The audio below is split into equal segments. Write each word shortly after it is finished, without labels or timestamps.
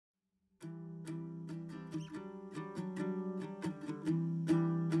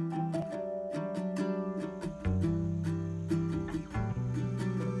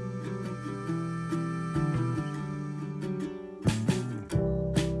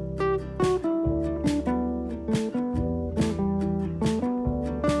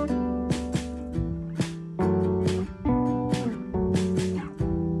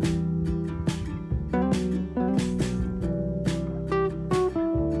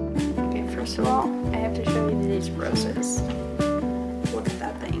First of all, I have to show you these roses. Look at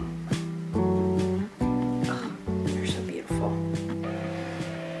that thing. Oh, they're so beautiful.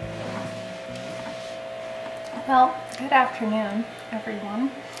 Well, good afternoon, everyone.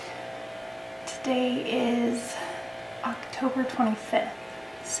 Today is October 25th,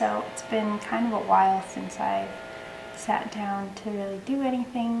 so it's been kind of a while since I've sat down to really do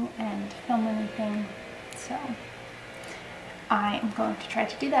anything and film anything, so I am going to try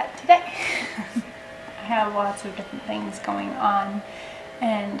to do that today. I have lots of different things going on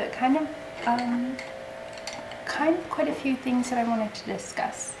and kind of quite a few things that I wanted to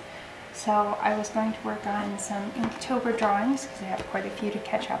discuss. So I was going to work on some Inktober drawings because I have quite a few to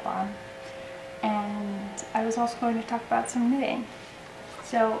catch up on, and I was also going to talk about some knitting.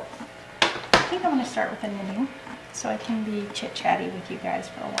 So I think I'm going to start with the knitting so I can be chit-chatty with you guys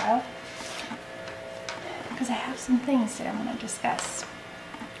for a while, because I have some things that I want to discuss.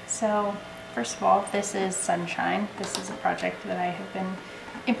 So first of all, this is Sunshine. This is a project that I have been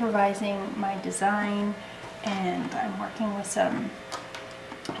improvising my design, and I'm working with some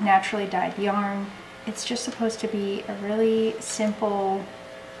naturally dyed yarn. It's just supposed to be a really simple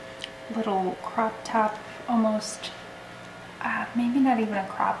little crop top, almost, maybe not even a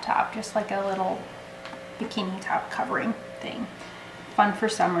crop top, just like a little bikini top covering thing. Fun for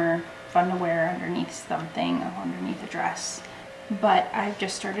summer, fun to wear underneath something, underneath a dress. But I've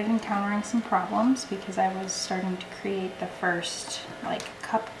just started encountering some problems because I was starting to create the first like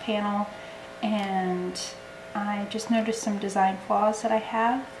cup panel, and I just noticed some design flaws that I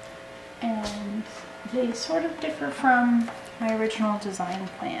have, and they sort of differ from my original design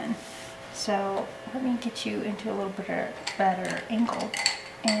plan. So let me get you into a little bit better angle,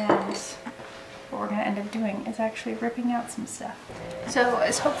 and what we're going to end up doing is actually ripping out some stuff. So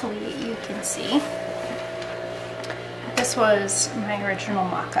as hopefully you can see, this was my original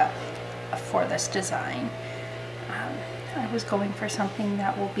mock-up for this design. I was going for something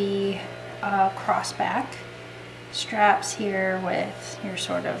that will be a crossback, straps here with your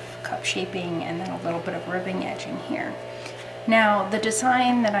sort of cup shaping, and then a little bit of ribbing edging here. Now the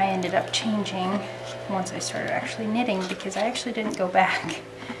design that I ended up changing once I started actually knitting, because I actually didn't go back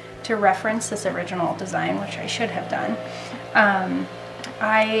to reference this original design, which I should have done,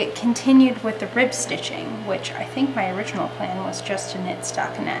 I continued with the rib stitching, which I think my original plan was just to knit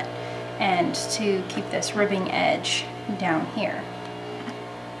stockinette and to keep this ribbing edge down here.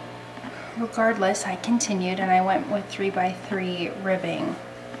 Regardless, I continued and I went with 3x3 ribbing,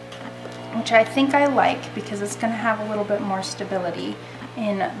 which I think I like because it's going to have a little bit more stability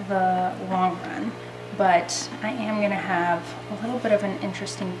in the long run. But I am going to have a little bit of an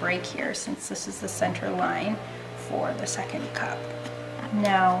interesting break here since this is the center line for the second cup.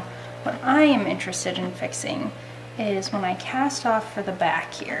 Now, what I am interested in fixing is when I cast off for the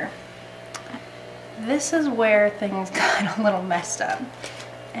back here, this is where things got a little messed up.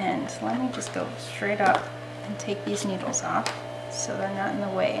 And let me just go straight up and take these needles off so they're not in the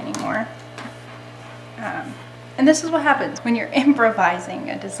way anymore. And this is what happens when you're improvising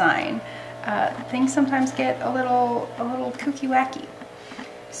a design. Things sometimes get a little kooky wacky.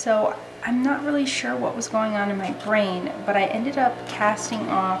 So I'm not really sure what was going on in my brain, but I ended up casting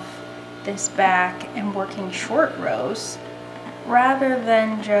off this back and working short rows rather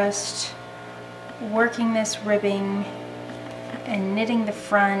than just working this ribbing and knitting the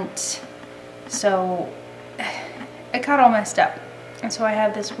front. So it got all messed up, and so I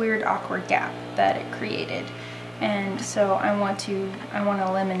have this weird awkward gap that it created. And so I want to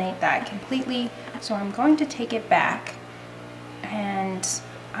eliminate that completely. So I'm going to take it back, and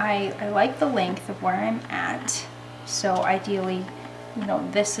I like the length of where I'm at. So ideally, you know,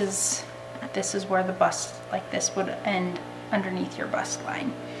 this is where the bust, like this, would end underneath your bust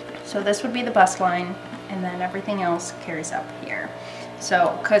line. So this would be the bust line, and then everything else carries up here.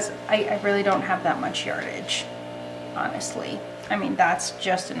 So, because I really don't have that much yardage, honestly. I mean, that's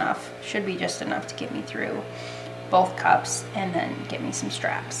just enough, should be just enough to get me through both cups and then get me some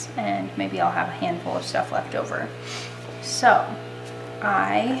straps, and maybe I'll have a handful of stuff left over. So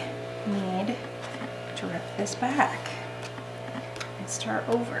I need to rip this back and start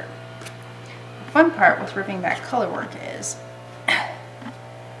over. The fun part with ripping back color work is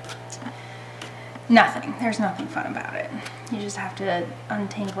nothing. There's nothing fun about it. You just have to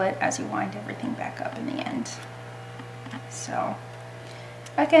untangle it as you wind everything back up in the end. So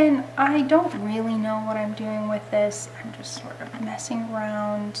again, I don't really know what I'm doing with this. I'm just sort of messing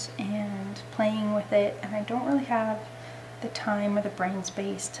around and playing with it, and I don't really have the time or the brain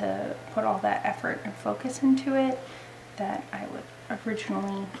space to put all that effort and focus into it that I would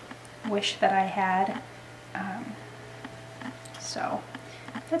originally wish that I had. So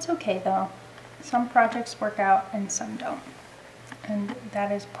that's okay though. Some projects work out and some don't. And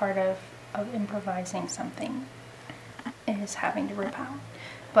that is part of improvising something, is having to rip out.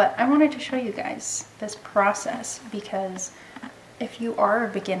 But I wanted to show you guys this process because if you are a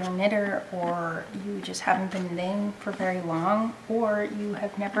beginner knitter, or you just haven't been knitting for very long, or you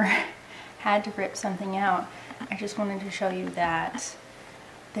have never had to rip something out, I just wanted to show you that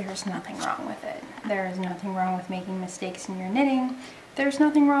there's nothing wrong with it. There is nothing wrong with making mistakes in your knitting. There's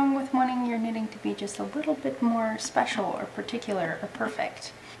nothing wrong with wanting your knitting to be just a little bit more special or particular or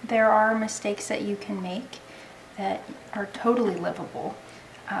perfect. There are mistakes that you can make that are totally livable,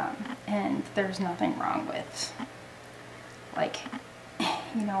 and there's nothing wrong with, like,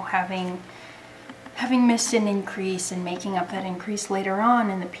 you know, having missed an increase and making up that increase later on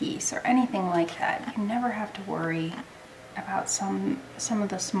in the piece or anything like that. You never have to worry about some of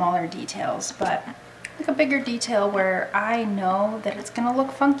the smaller details, but like a bigger detail where I know that it's gonna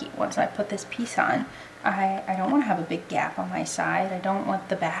look funky once I put this piece on. I don't want to have a big gap on my side. I don't want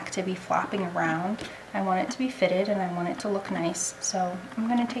the back to be flopping around. I want it to be fitted and I want it to look nice. So I'm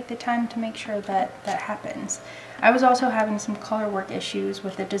going to take the time to make sure that that happens. I was also having some color work issues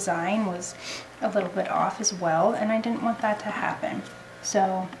with the design, was a little bit off as well, and I didn't want that to happen.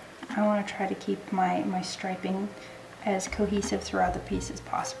 So I want to try to keep my striping as cohesive throughout the piece as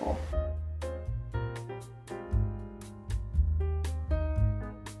possible.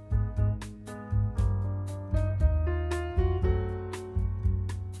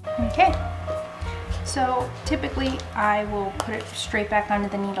 Okay, so typically I will put it straight back onto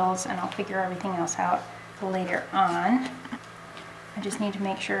the needles and I'll figure everything else out later on. I just need to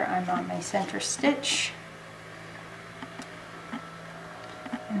make sure I'm on my center stitch,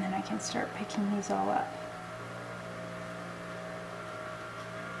 and then I can start picking these all up.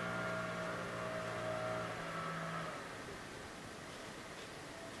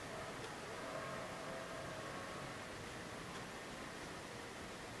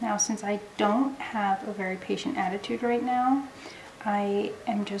 Now, since I don't have a very patient attitude right now, I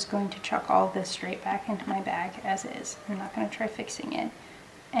am just going to chuck all this straight back into my bag as is. I'm not going to try fixing it,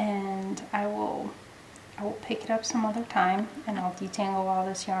 and I will pick it up some other time, and I'll detangle all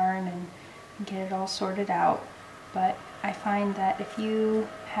this yarn and get it all sorted out. But I find that if you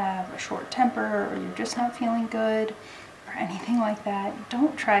have a short temper, or you're just not feeling good or anything like that,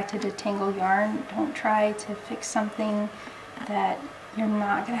 don't try to detangle yarn. Don't try to fix something that you're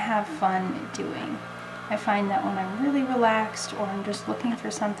not going to have fun doing. I find that when I'm really relaxed, or I'm just looking for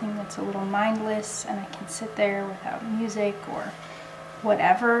something that's a little mindless and I can sit there without music or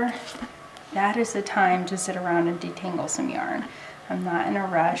whatever, that is the time to sit around and detangle some yarn. I'm not in a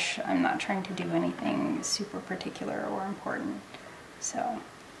rush. I'm not trying to do anything super particular or important. So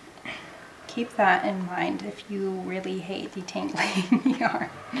keep that in mind if you really hate detangling yarn.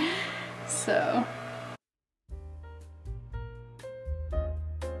 So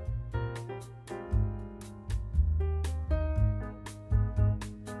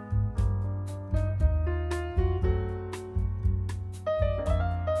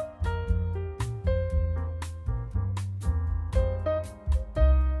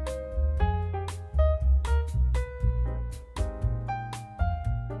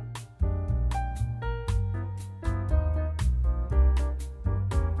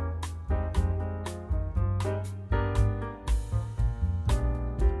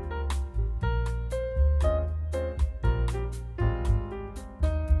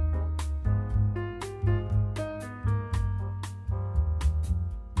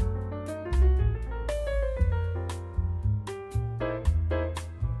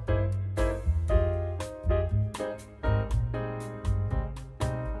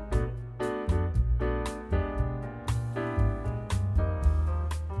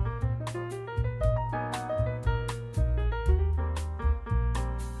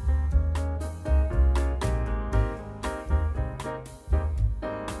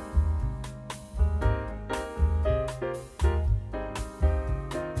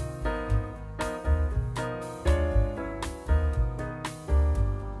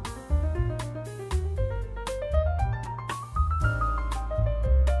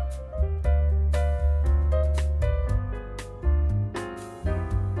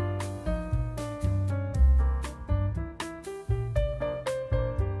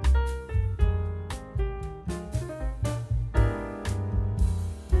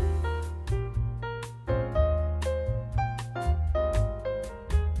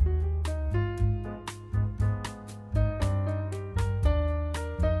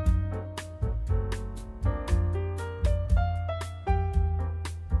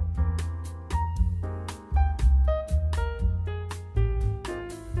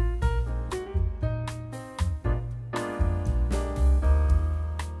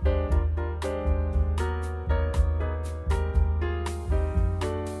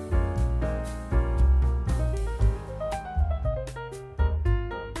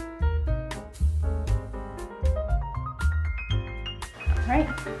Right.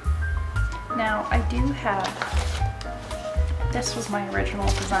 Now I do have, this was my original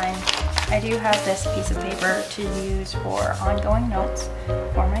design. I do have this piece of paper to use for ongoing notes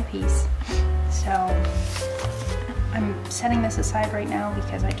for my piece. So I'm setting this aside right now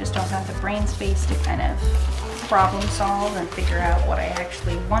because I just don't have the brain space to kind of problem solve and figure out what I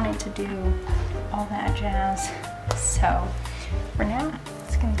actually wanted to do, all that jazz. So for now,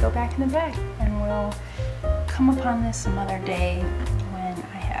 it's gonna go back in the bag and we'll come upon this some other day when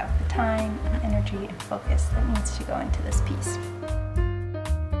I have the time and energy and focus that needs to go into this piece.